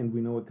clearly and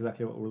we know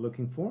exactly what we're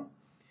looking for.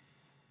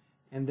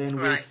 And then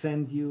we'll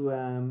send you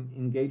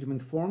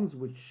engagement forms,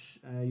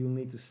 which you'll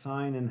need to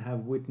sign and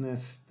have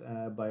witnessed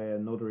by a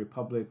notary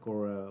public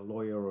or a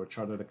lawyer or a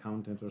chartered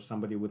accountant or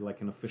somebody with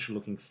like an official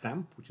looking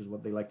stamp, which is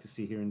what they like to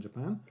see here in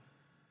Japan.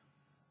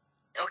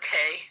 Okay.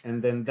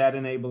 And then that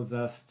enables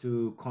us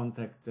to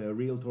contact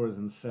realtors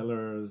and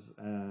sellers,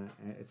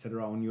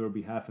 etc., on your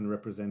behalf and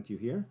represent you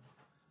here.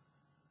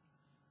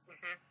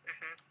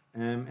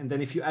 And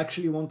then if you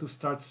actually want to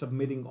start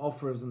submitting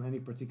offers on any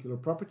particular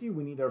property,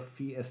 we need our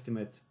fee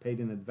estimate paid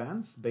in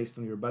advance based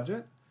on your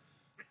budget.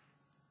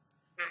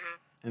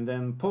 And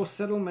then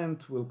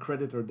post-settlement, we'll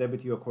credit or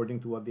debit you according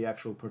to what the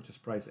actual purchase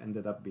price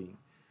ended up being.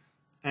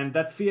 And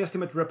that fee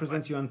estimate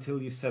represents you until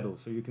you settle.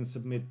 So you can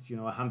submit,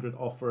 100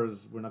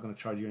 offers. We're not going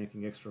to charge you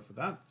anything extra for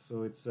that.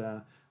 So it's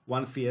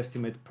one fee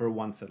estimate per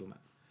one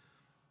settlement.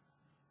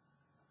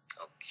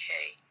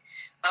 Okay.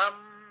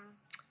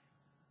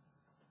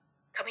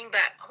 Coming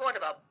back, what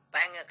about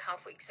bank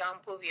account, for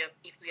example?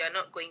 If we are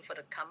not going for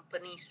the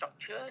company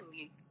structure and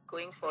we're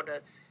going for the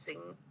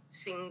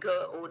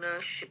single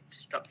ownership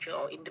structure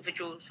or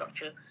individual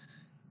structure,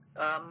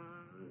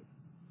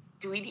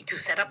 do we need to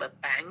set up a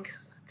bank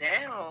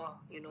there, or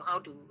how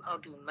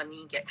do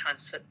money get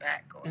transferred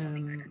back or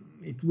something like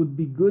that? It would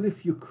be good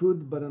if you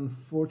could, but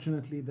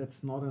unfortunately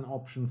that's not an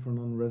option for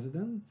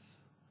non-residents.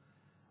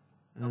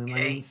 I mean,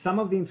 Okay. some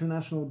of the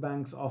international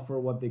banks offer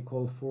what they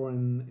call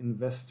foreign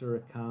investor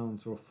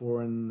accounts or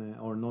foreign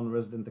or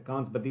non-resident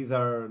accounts, but these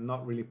are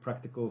not really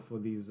practical for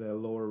these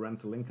lower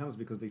rental incomes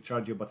because they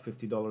charge you about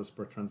 $50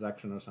 per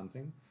transaction or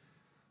something,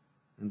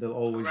 and Right.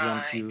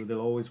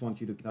 they'll always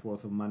want you to get that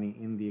worth of money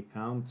in the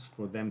account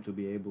for them to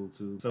be able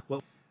to. So,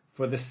 well,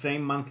 for the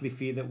same monthly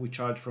fee that we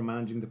charge for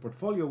managing the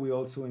portfolio, we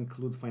also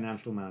include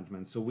financial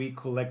management. So we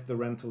collect the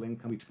rental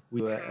income, we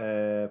do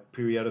a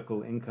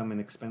periodical income and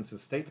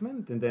expenses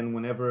statement, and then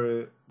whenever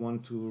you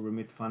want to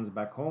remit funds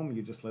back home,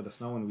 you just let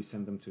us know and we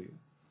send them to you.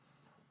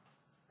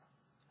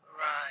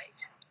 Right.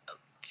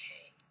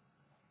 Okay.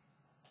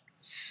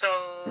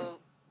 So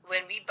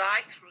when we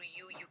buy through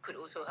you, you could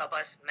also help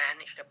us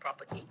manage the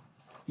property.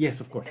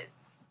 Yes, of course.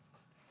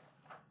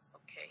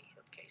 Okay.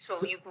 Okay.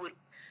 So you would.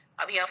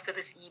 I mean, after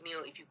this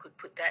email, if you could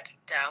put that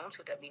down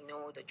so that we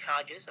know the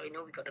charges, so we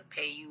know we got to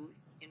pay you,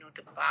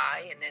 to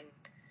buy, and then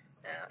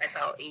as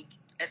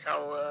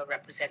our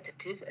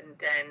representative, and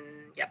then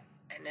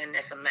and then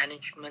as a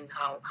management,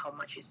 how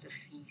much is the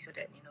fee, so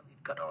that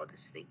we've got all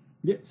this thing.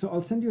 Yeah, so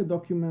I'll send you a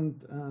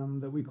document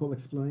that we call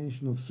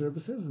explanation of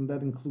services, and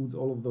that includes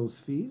all of those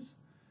fees.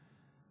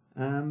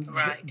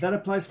 Right. That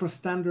applies for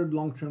standard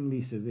long-term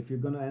leases. If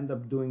you're going to end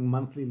up doing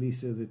monthly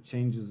leases, it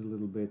changes a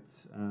little bit.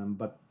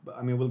 But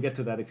I mean, we'll get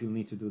to that if you'll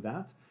need to do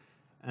that.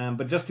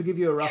 But just to give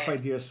you a rough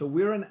idea, so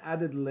we're an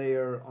added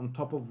layer on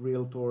top of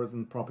realtors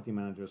and property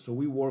managers. So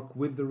we work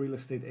with the real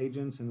estate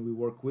agents and we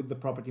work with the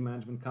property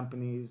management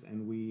companies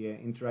and we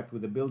interact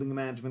with the building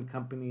management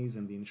companies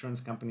and the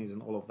insurance companies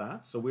and all of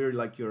that. So we're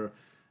like your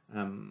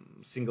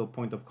single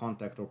point of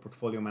contact or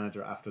portfolio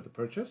manager after the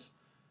purchase.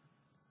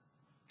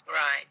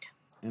 Right.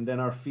 And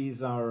then our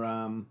fees are,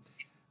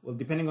 well,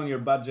 depending on your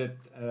budget,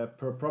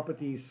 per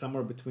property,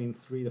 somewhere between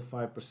 3 to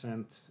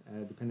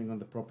 5%, depending on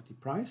the property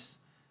price.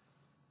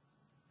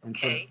 And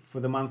Okay.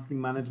 for the monthly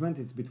management,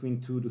 it's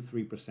between 2 to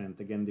 3%,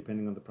 again,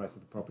 depending on the price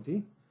of the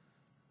property.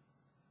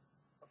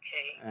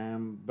 Okay.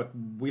 But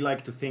we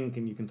like to think,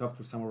 and you can talk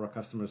to some of our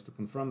customers to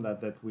confirm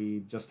that we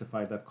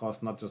justify that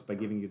cost not just by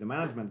giving you the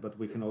management, but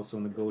we can also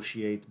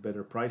negotiate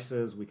better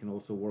prices. We can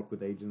also work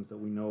with agents that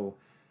we know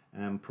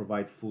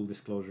provide full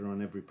disclosure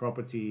on every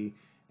property,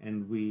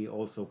 and we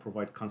also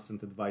provide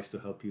constant advice to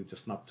help you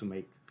just not to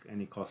make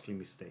any costly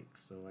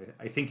mistakes. So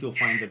I think you'll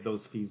find that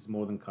those fees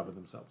more than cover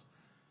themselves.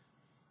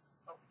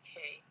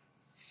 Okay.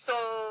 So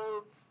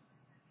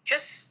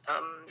just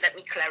let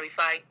me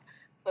clarify,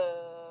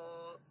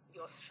 for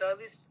your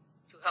service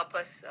to help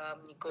us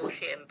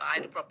negotiate and buy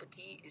the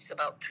property is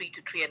about 3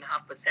 to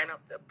 3.5% of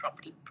the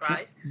property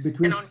price.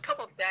 Between And on top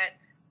of that,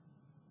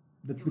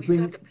 that's do we still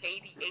between have to pay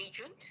the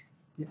agent,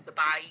 Yeah. the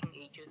buying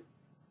agent,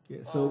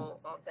 yeah, so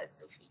or that's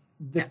the fee?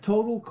 the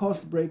total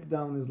cost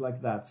breakdown is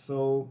like that.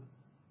 So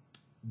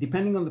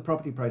depending on the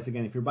property price,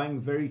 again, if you're buying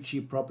very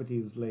cheap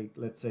properties, like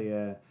let's say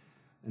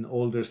an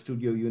older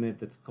studio unit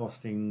that's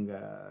costing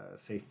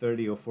say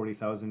 30 or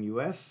 40,000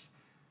 US,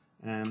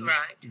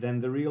 Right. then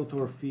the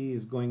realtor fee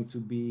is going to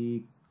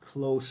be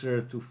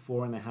closer to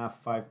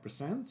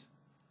 4.5-5%.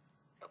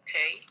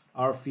 Okay.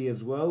 Our fee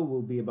as well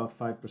will be about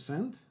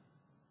 5%.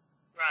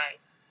 Right.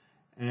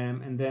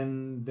 And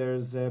then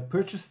there's a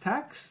purchase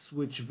tax,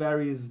 which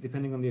varies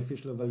depending on the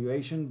official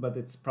evaluation, but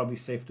it's probably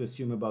safe to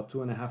assume about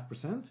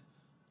 2.5%.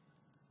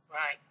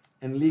 Right.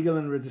 And legal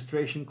and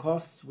registration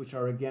costs, which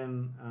are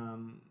again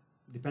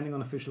depending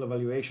on official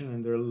evaluation,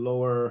 and they're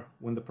lower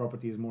when the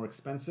property is more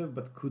expensive,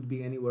 but could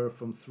be anywhere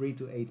from 3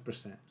 to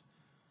 8%.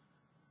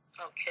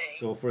 Okay.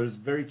 So for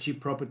very cheap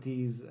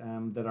properties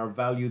that are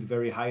valued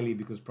very highly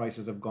because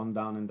prices have gone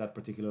down in that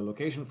particular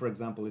location, for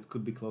example, it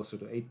could be closer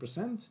to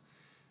 8%.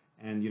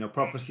 And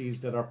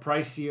properties that are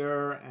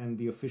pricier and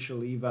the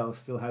official eval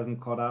still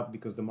hasn't caught up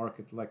because the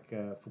market, like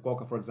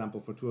Fukuoka, for example,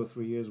 for 2 or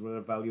 3 years were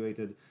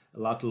evaluated a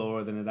lot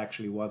lower than it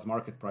actually was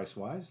market price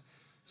wise.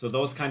 So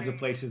those kinds of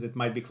places, it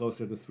might be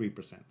closer to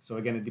 3%. So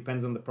again, it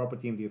depends on the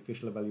property and the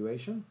official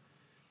evaluation.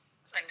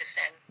 I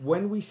understand.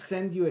 When we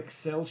send you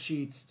Excel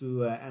sheets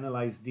to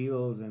analyze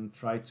deals and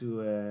try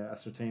to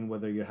ascertain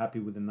whether you're happy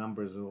with the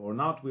numbers or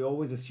not, we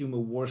always assume a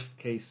worst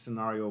case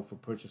scenario for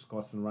purchase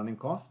costs and running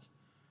costs.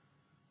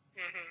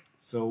 Mm-hmm.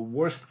 So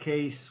worst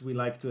case, we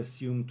like to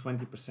assume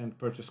 20%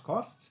 purchase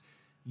costs.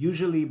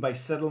 Usually by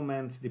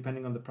settlement,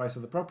 depending on the price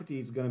of the property,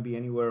 it's going to be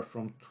anywhere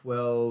from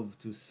 12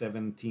 to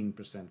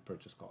 17%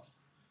 purchase cost.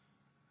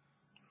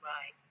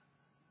 Right.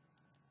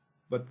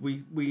 But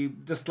we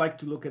just like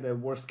to look at a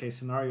worst case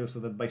scenario so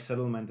that by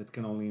settlement, it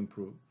can only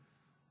improve.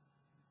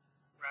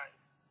 Right.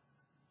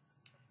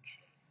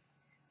 Okay.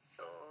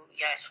 So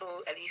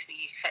so at least we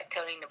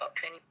factor in about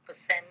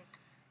 20%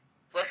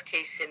 worst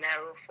case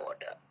scenario for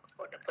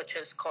the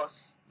purchase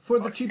costs. For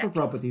the cheaper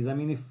properties, I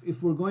mean,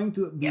 if we're going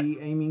to be Yep.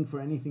 aiming for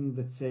anything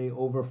that's, say,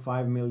 over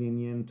 5 million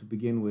yen to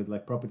begin with,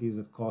 like properties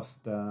that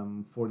cost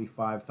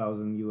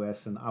 45,000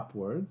 US and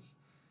upwards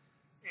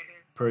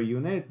per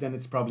unit, then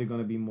it's probably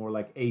going to be more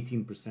like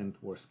 18%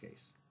 worst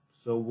case.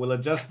 So we'll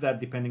adjust that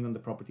depending on the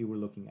property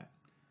we're looking at.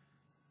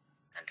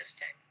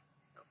 Understand.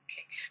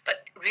 Okay. But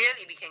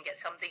really, we can get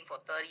something for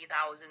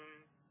 30,000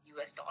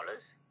 US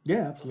dollars?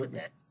 Yeah, absolutely.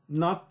 There?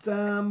 Not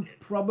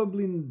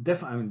probably,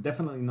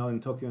 definitely not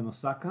in Tokyo and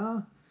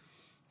Osaka.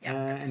 Yeah,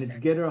 and it's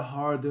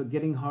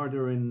getting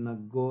harder in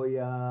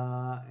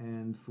Nagoya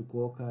and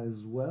Fukuoka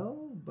as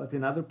well. But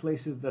in other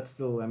places, that's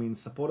still,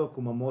 Sapporo,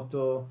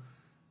 Kumamoto,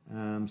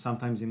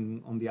 sometimes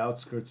on the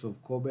outskirts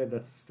of Kobe,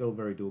 that's still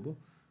very doable.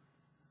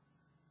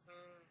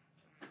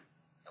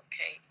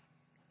 Okay.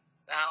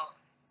 Wow.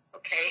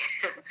 Okay.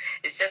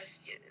 It's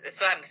just, that's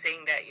why I'm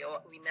saying that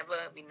we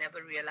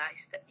never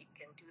realized that you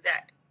can do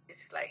that.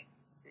 It's like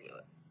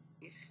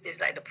it's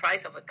like the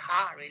price of a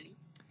car, really.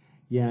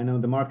 Yeah, I know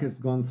the market's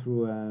gone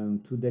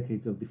through 2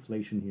 decades of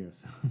deflation here.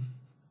 So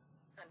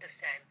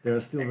Understand. there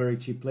are still very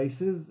cheap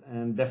places,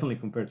 and definitely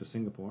compared to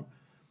Singapore.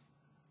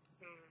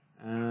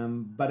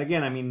 But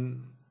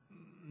again,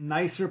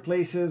 nicer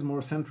places,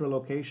 more central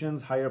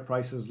locations, higher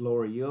prices,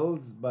 lower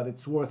yields, but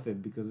it's worth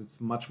it because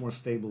it's much more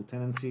stable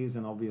tenancies,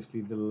 and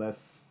obviously the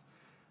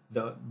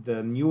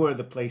newer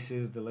the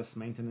places, the less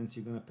maintenance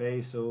you're going to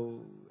pay.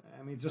 So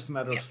it's just a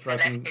matter of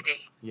striking.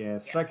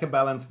 Strike a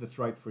balance that's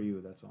right for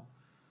you. That's all.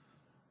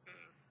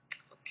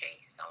 Okay,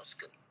 sounds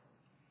good.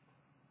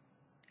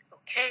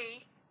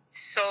 Okay,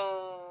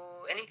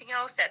 so anything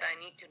else that I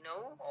need to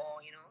know,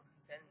 or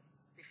then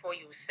before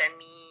you send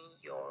me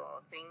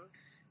your thing,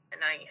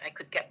 and I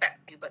could get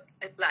back to you. But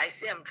like I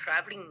say, I'm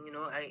traveling.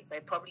 I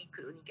probably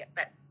could only get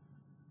back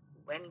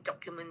when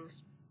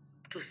documents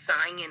to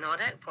sign and all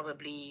that.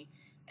 Probably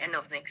end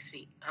of next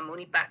week. I'm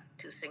only back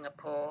to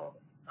Singapore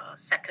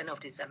 2nd of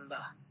December.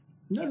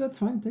 No, that's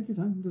fine. Take your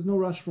time. There's no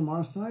rush from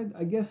our side.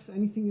 I guess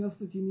anything else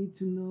that you need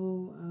to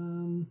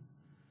know?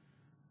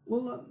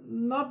 Well,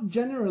 not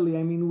generally.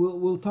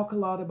 We'll talk a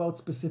lot about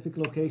specific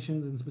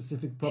locations and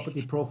specific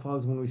property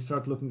profiles when we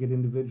start looking at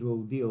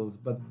individual deals.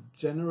 But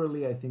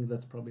generally, I think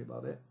that's probably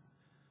about it.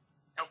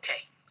 Okay.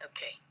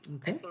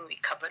 I think we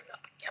covered that.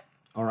 Yep.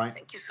 All right.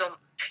 Thank you so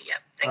much. Yep.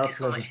 Thank you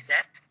so much, Zeb.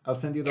 I'll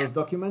send you those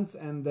documents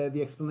and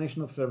the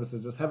explanation of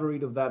services. Just have a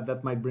read of that.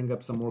 That might bring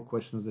up some more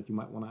questions that you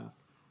might want to ask.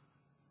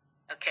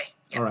 Okay.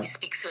 Yep. All right. We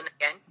speak soon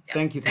again. Yep.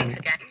 Thank you. Thanks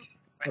again.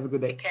 Have a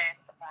good day. Take care.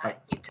 Bye.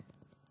 You too.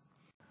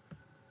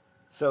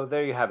 So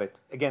there you have it.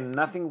 Again,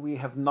 nothing we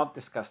have not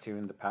discussed here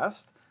in the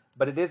past,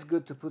 but it is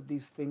good to put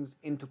these things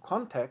into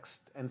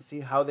context and see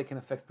how they can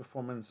affect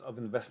performance of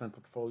investment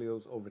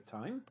portfolios over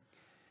time.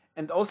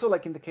 And also,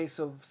 like in the case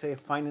of, say, a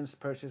financed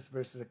purchase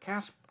versus a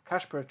cash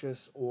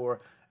purchase, or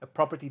a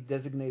property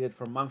designated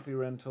for monthly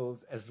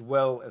rentals as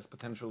well as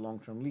potential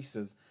long-term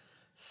leases,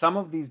 some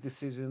of these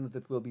decisions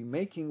that we'll be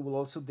making will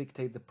also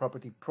dictate the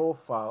property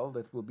profile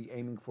that we'll be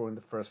aiming for in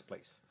the first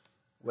place,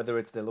 whether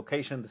it's the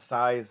location, the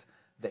size,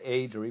 the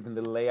age, or even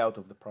the layout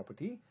of the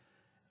property.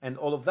 And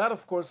all of that,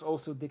 of course,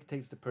 also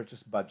dictates the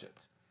purchase budget.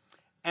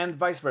 And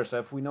vice versa.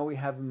 If we know we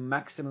have a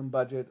maximum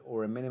budget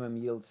or a minimum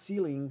yield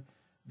ceiling,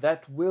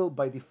 that will,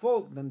 by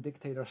default, then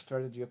dictate our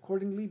strategy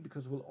accordingly,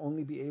 because we'll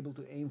only be able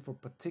to aim for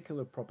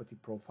particular property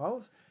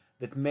profiles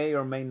that may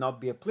or may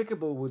not be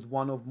applicable with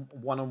one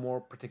or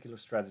more particular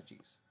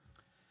strategies.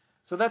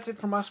 So that's it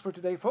from us for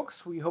today,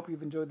 folks. We hope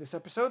you've enjoyed this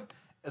episode.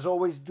 As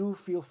always, do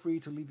feel free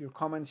to leave your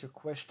comments, your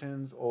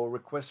questions, or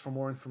requests for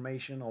more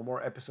information or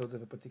more episodes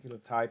of a particular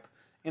type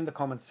in the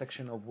comments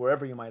section of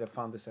wherever you might have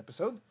found this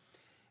episode.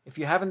 If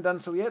you haven't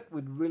done so yet,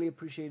 we'd really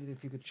appreciate it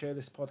if you could share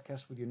this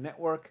podcast with your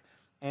network,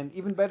 and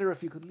even better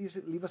if you could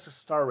leave us a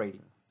star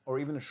rating or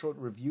even a short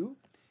review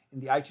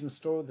in the iTunes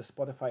Store, the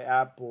Spotify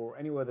app, or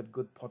anywhere that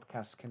good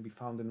podcasts can be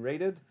found and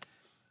rated.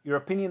 Your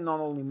opinion not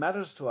only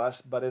matters to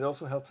us, but it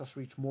also helps us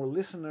reach more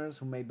listeners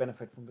who may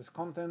benefit from this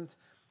content,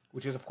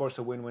 which is, of course,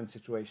 a win-win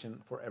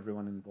situation for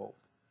everyone involved.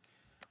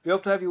 We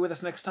hope to have you with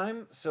us next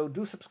time, so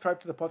do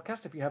subscribe to the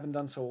podcast if you haven't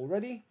done so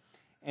already.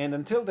 And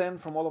until then,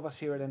 from all of us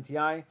here at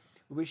NTI,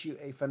 we wish you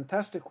a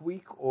fantastic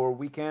week or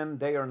weekend,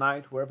 day or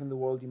night, wherever in the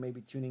world you may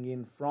be tuning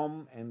in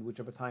from, and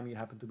whichever time you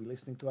happen to be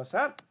listening to us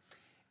at.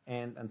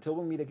 And until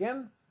we meet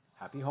again,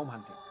 happy home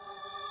hunting.